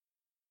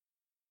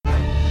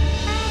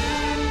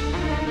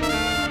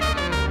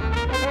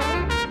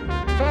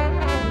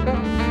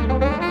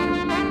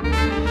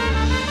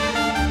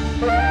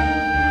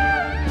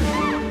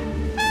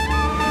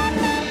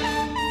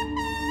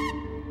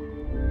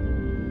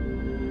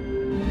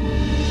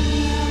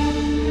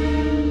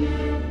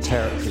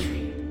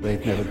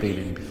they've never been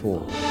in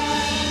before.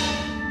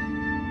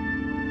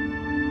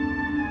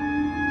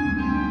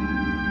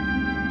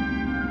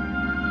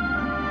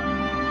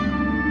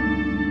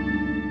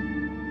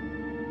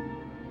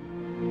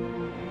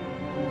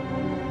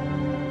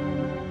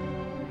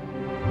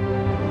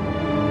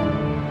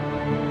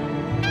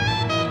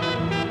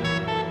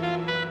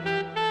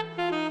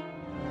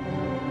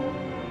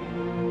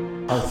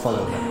 I'll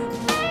follow them.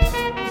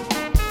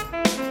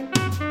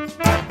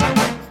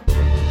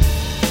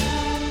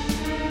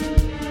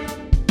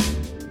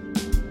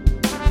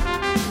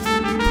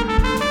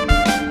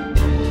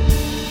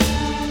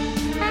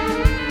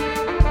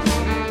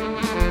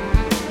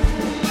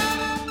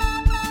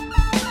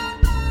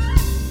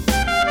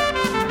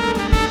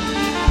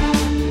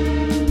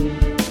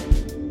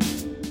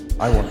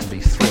 I want to be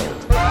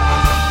thrilled.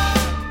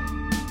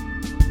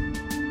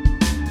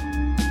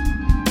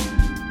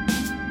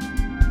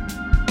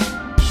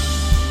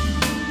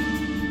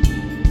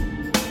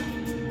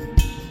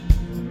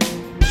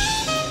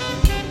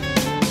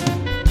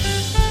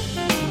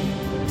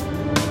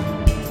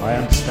 I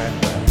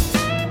understand that.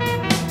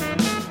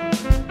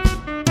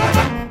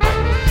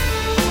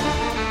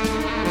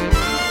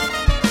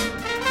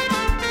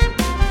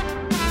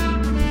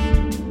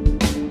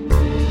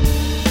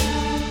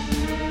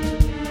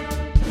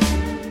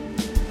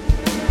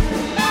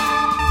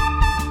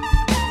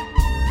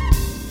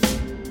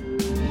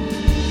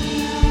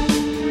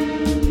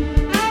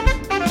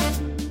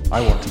 I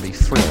want to be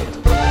thrilled.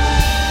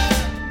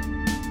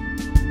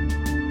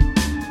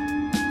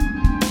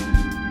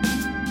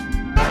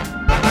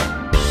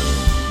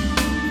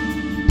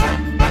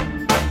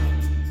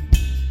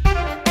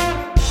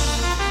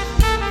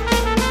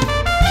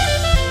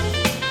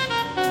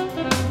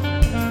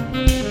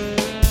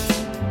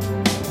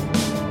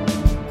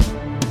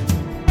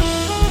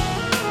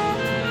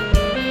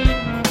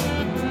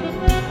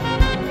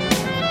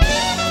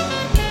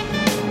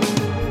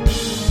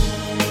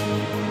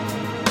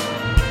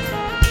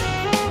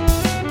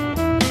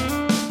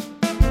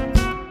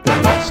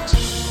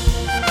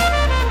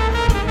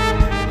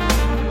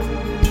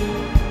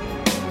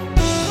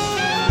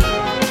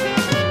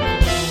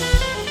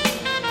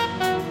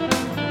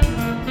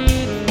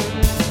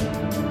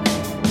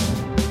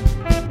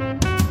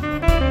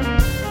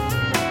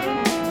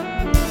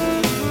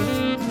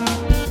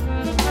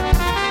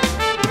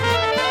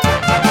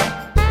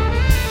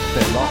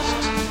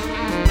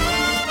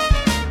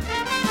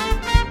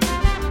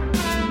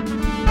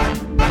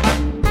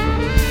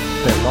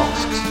 They're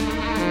lost.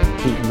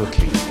 Keep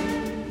looking.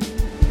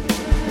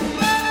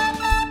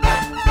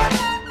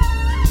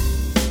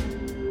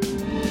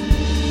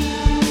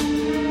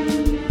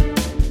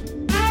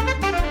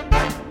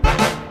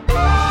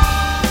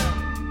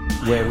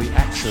 Where we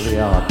actually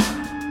are.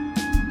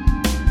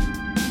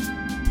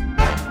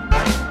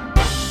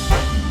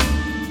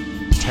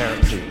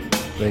 Territory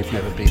they've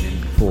never been in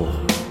before.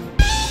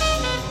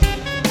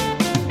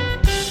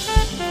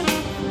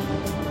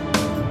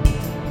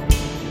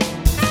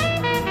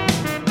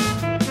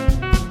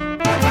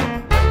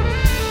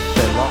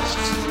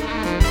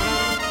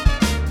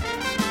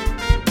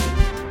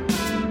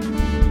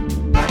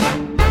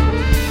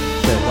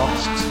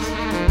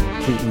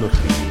 Keep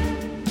looking.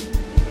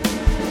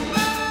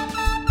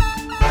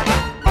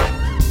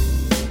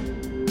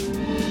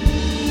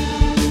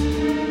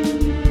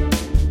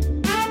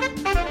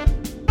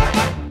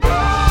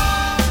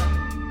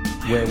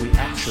 Where we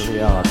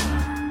actually are.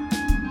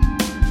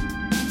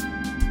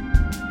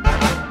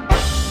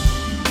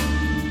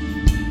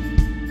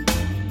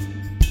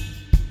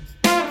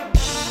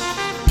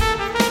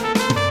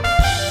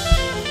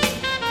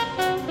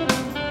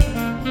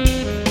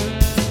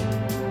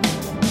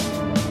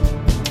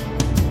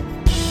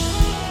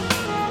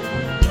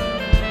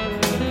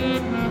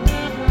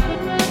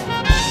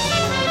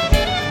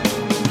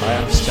 I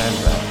understand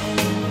that.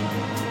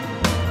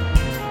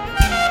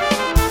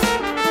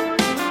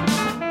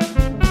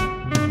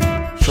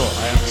 Sure,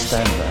 I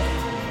understand that.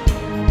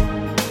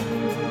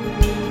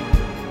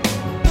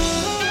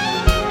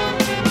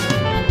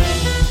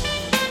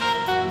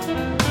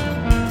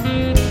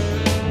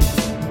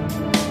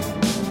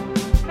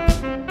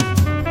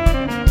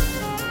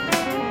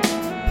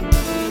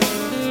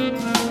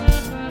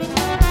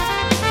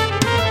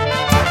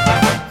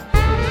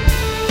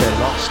 They're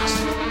lost.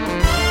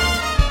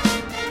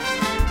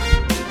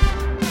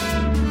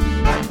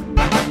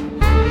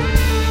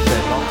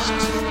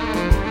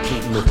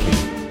 Keep looking.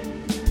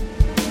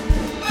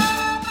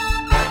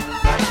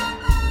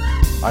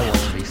 I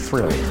want to be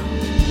thrilled.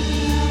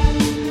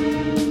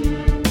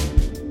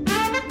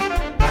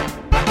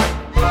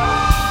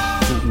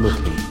 Keep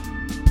looking.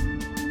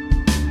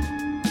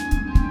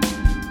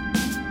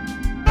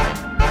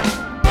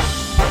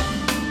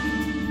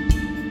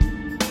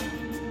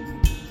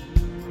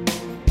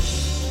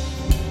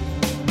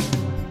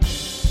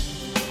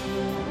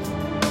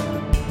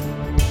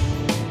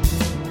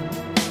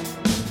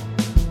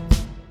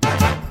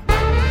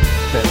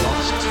 They're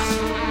lost.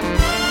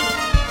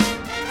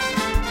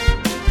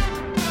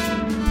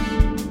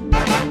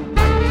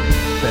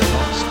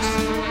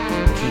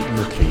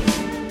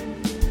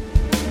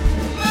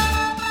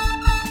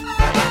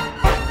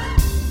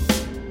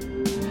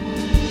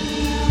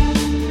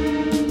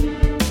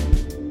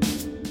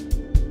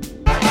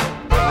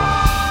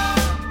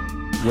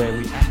 where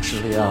we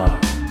actually are.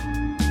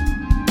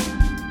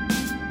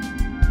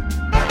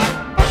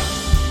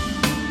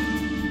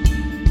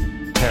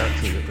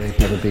 Territory that they've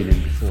never been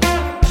in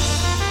before.